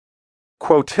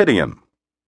Quotidian.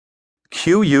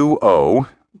 Quotidian.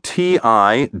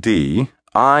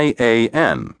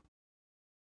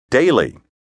 Daily.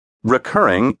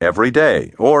 Recurring every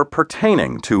day or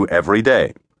pertaining to every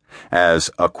day.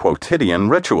 As a quotidian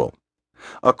ritual.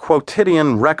 A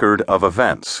quotidian record of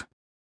events.